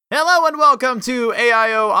Hello and welcome to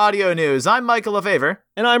AIO Audio News. I'm Michael LaFavor.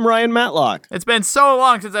 And I'm Ryan Matlock. It's been so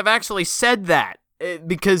long since I've actually said that,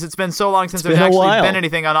 because it's been so long since there's actually been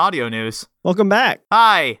anything on audio news. Welcome back.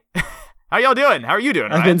 Hi. How y'all doing? How are you doing,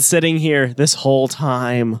 Ryan? I've been sitting here this whole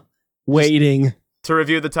time, waiting. To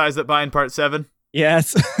review The Ties That Bind Part 7?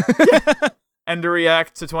 Yes. And to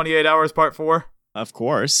react to 28 Hours Part 4? Of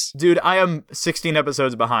course. Dude, I am 16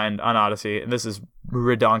 episodes behind on Odyssey, and this is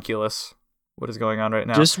redonkulous. What is going on right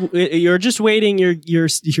now? You're just waiting. You're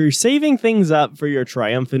saving things up for your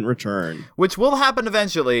triumphant return, which will happen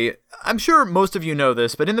eventually. I'm sure most of you know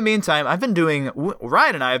this, but in the meantime,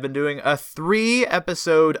 Ryan and I have been doing a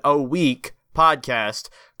 3-episode-a-week podcast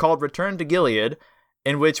called Return to Gilead,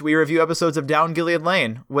 in which we review episodes of Down Gilead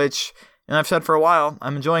Lane, which, and I've said for a while,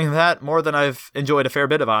 I'm enjoying that more than I've enjoyed a fair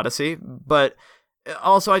bit of Odyssey, but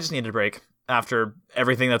also I just needed a break after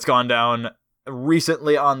everything that's gone down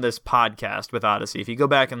recently on this podcast with Odyssey. If you go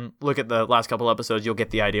back and look at the last couple episodes, you'll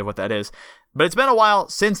get the idea of what that is. But it's been a while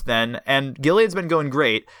since then, and Gilead's been going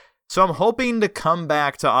great. So I'm hoping to come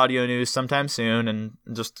back to audio news sometime soon and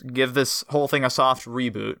just give this whole thing a soft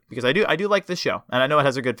reboot, because I do like this show, and I know it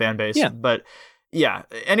has a good fan base. Yeah. But yeah.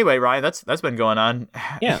 Anyway, Ryan, that's been going on.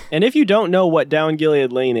 Yeah. And if you don't know what Down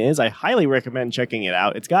Gilead Lane is, I highly recommend checking it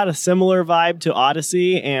out. It's got a similar vibe to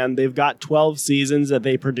Odyssey, and they've got 12 seasons that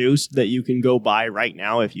they produced that you can go buy right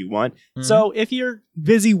now if you want. Mm-hmm. So if you're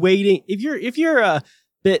busy waiting, if you're a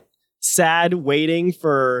bit sad waiting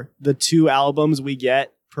for the 2 albums we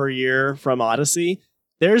get per year from Odyssey,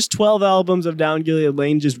 there's 12 albums of Down Gilead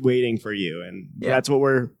Lane just waiting for you. And that's what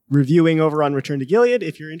we're reviewing over on Return to Gilead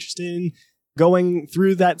if you're interested in going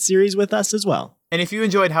through that series with us as well. And if you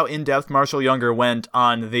enjoyed how in-depth Marshall Younger went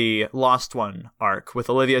on the Lost One arc with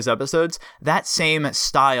Olivia's episodes, that same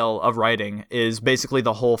style of writing is basically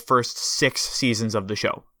the whole first 6 seasons of the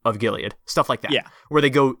show, of Gilead. Stuff like that. Yeah. Where they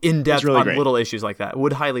go in-depth really on great. Little issues like that.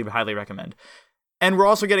 Would highly, highly recommend. And we're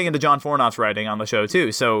also getting into John Fornoff's writing on the show,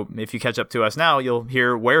 too. So if you catch up to us now, you'll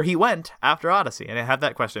hear where he went after Odyssey. And I have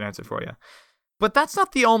that question answered for you. But that's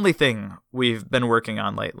not the only thing we've been working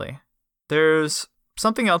on lately. There's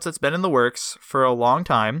something else that's been in the works for a long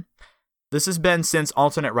time. This has been since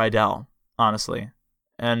Alternate Rydell, honestly.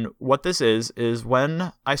 And what this is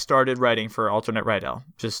when I started writing for Alternate Rydell,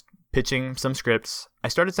 just pitching some scripts, I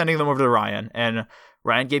started sending them over to Ryan, and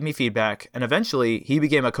Ryan gave me feedback, and eventually he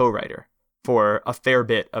became a co-writer for a fair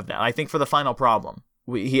bit of that. I think for The Final Problem,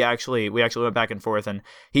 we actually went back and forth, and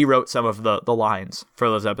he wrote some of the lines for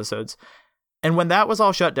those episodes. And when that was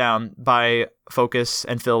all shut down by Focus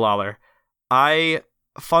and Phil Lawler, I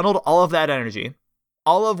funneled all of that energy,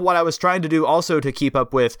 all of what I was trying to do also to keep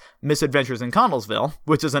up with Misadventures in Connellsville,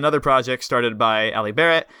 which is another project started by Ali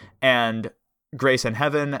Barrett and Grace in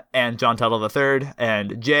Heaven and John Tuttle III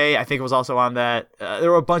and Jay, I think, was also on that.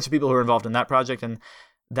 There were a bunch of people who were involved in that project, and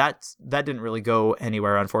that didn't really go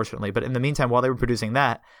anywhere, unfortunately. But in the meantime, while they were producing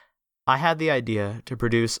that, I had the idea to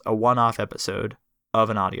produce a one-off episode of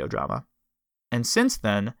an audio drama. And since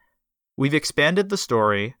then, we've expanded the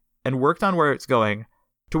story and worked on where it's going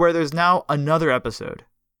to where there's now another episode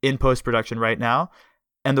in post-production right now,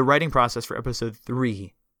 and the writing process for episode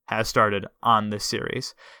 3 has started on this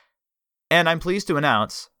series. And I'm pleased to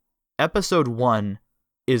announce episode 1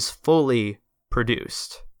 is fully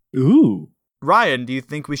produced. Ooh. Ryan, do you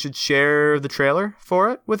think we should share the trailer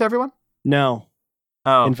for it with everyone? No.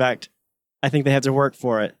 Oh. In fact, I think they have to work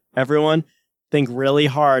for it. Everyone, think really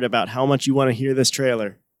hard about how much you want to hear this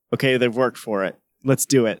trailer. Okay, they've worked for it. Let's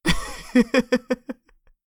do it.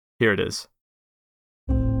 Here it is.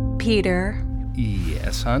 Peter.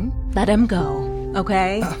 Yes, hun? Let him go,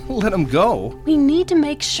 okay? Let him go? We need to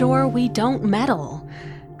make sure we don't meddle.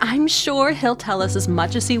 I'm sure he'll tell us as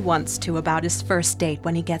much as he wants to about his first date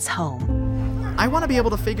when he gets home. I want to be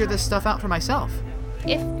able to figure this stuff out for myself.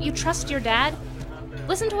 If you trust your dad,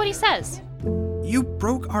 listen to what he says. You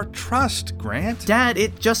broke our trust, Grant. Dad,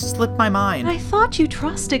 it just slipped my mind. I thought you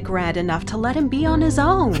trusted Grant enough to let him be on his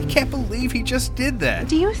own. I can't believe he just did that.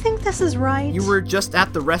 Do you think this is right? You were just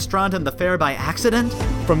at the restaurant and the fair by accident?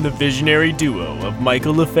 From the visionary duo of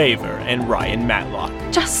Michael LaFavor and Ryan Matlock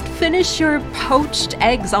Just finish your poached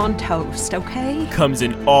eggs on toast, okay? comes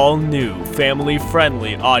an all-new,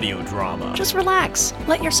 family-friendly audio drama Just relax.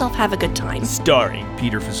 Let yourself have a good time. starring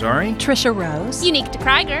Peter Fazari, Trisha Rose. Unique to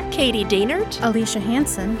Krieger. Katie Dainert. Alicia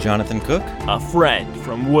Hansen. Jonathan Cook. a friend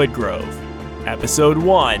from Woodgrove. Episode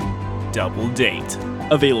 1, Double Date.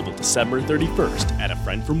 Available December 31st at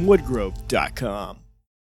afriendfromwoodgrove.com.